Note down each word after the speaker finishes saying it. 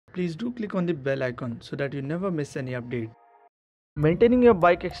Please do click on the bell icon so that you never miss any update. Maintaining your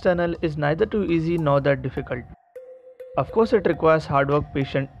bike external is neither too easy nor that difficult. Of course, it requires hard work,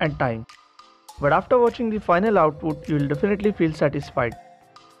 patience and time. But after watching the final output, you will definitely feel satisfied.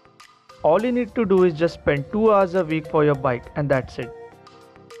 All you need to do is just spend 2 hours a week for your bike and that's it.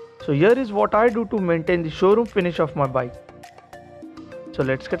 So here is what I do to maintain the showroom finish of my bike. So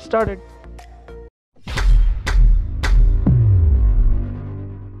let's get started.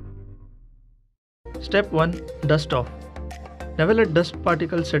 Step 1. Dust off. Never let dust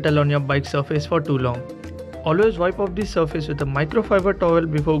particles settle on your bike surface for too long. Always wipe off the surface with a microfiber towel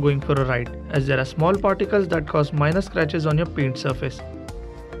before going for a ride, as there are small particles that cause minor scratches on your paint surface.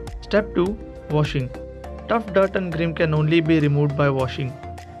 Step 2. Washing. Tough dirt and grime can only be removed by washing.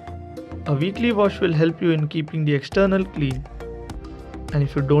 A weekly wash will help you in keeping the external clean. And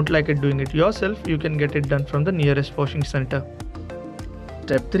if you don't like doing it yourself, you can get it done from the nearest washing center.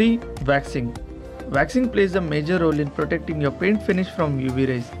 Step 3. Waxing. Waxing plays a major role in protecting your paint finish from UV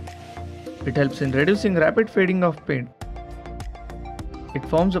rays. It helps in reducing rapid fading of paint. It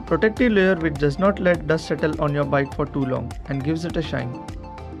forms a protective layer which does not let dust settle on your bike for too long and gives it a shine.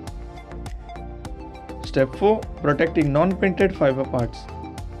 Step 4. Protecting non-painted fiber parts.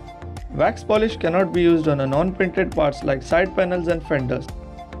 Wax polish cannot be used on a non-painted parts like side panels and fenders.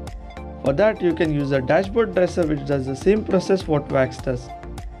 For that, you can use a dashboard dresser which does the same process what wax does.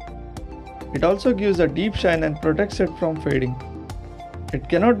 It also gives a deep shine and protects it from fading. It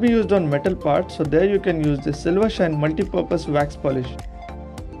cannot be used on metal parts, so there you can use the Silver Shine multi-purpose wax polish,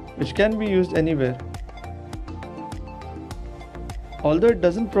 which can be used anywhere. Although it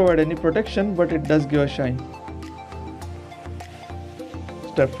doesn't provide any protection, but it does give a shine.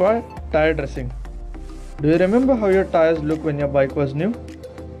 Step 5. Tire dressing. Do you remember how your tires look when your bike was new?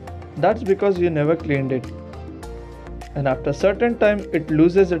 That's because you never cleaned it. And after a certain time, it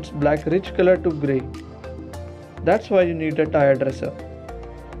loses its black rich color to grey. That's why you need a tire dresser.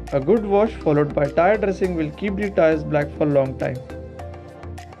 A good wash followed by tire dressing will keep the tires black for a long time.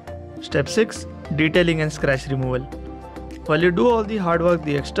 Step 6. Detailing and scratch removal. While you do all the hard work,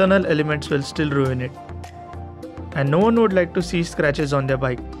 the external elements will still ruin it. And no one would like to see scratches on their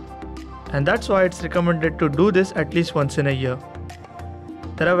bike. And that's why it's recommended to do this at least once in a year.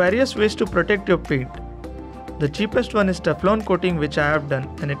 There are various ways to protect your paint. The cheapest one is Teflon Coating, which I have done,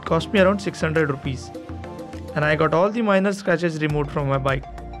 and it cost me around 600 rupees. And I got all the minor scratches removed from my bike.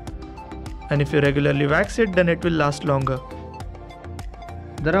 And if you regularly wax it, then it will last longer.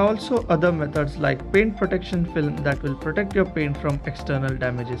 There are also other methods like paint protection film that will protect your paint from external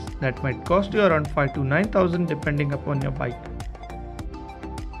damages that might cost you around 5,000 to 9,000 depending upon your bike.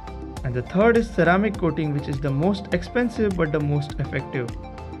 And the third is ceramic coating, which is the most expensive but the most effective.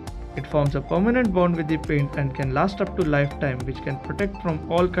 It forms a permanent bond with the paint and can last up to lifetime, which can protect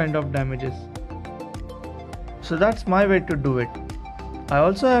from all kind of damages. So that's my way to do it. I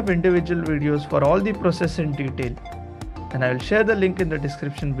also have individual videos for all the process in detail, and I will share the link in the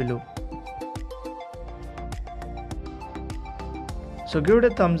description below. So give it a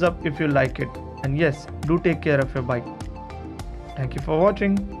thumbs up if you like it, and yes, do take care of your bike. Thank you for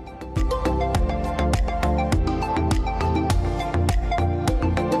watching.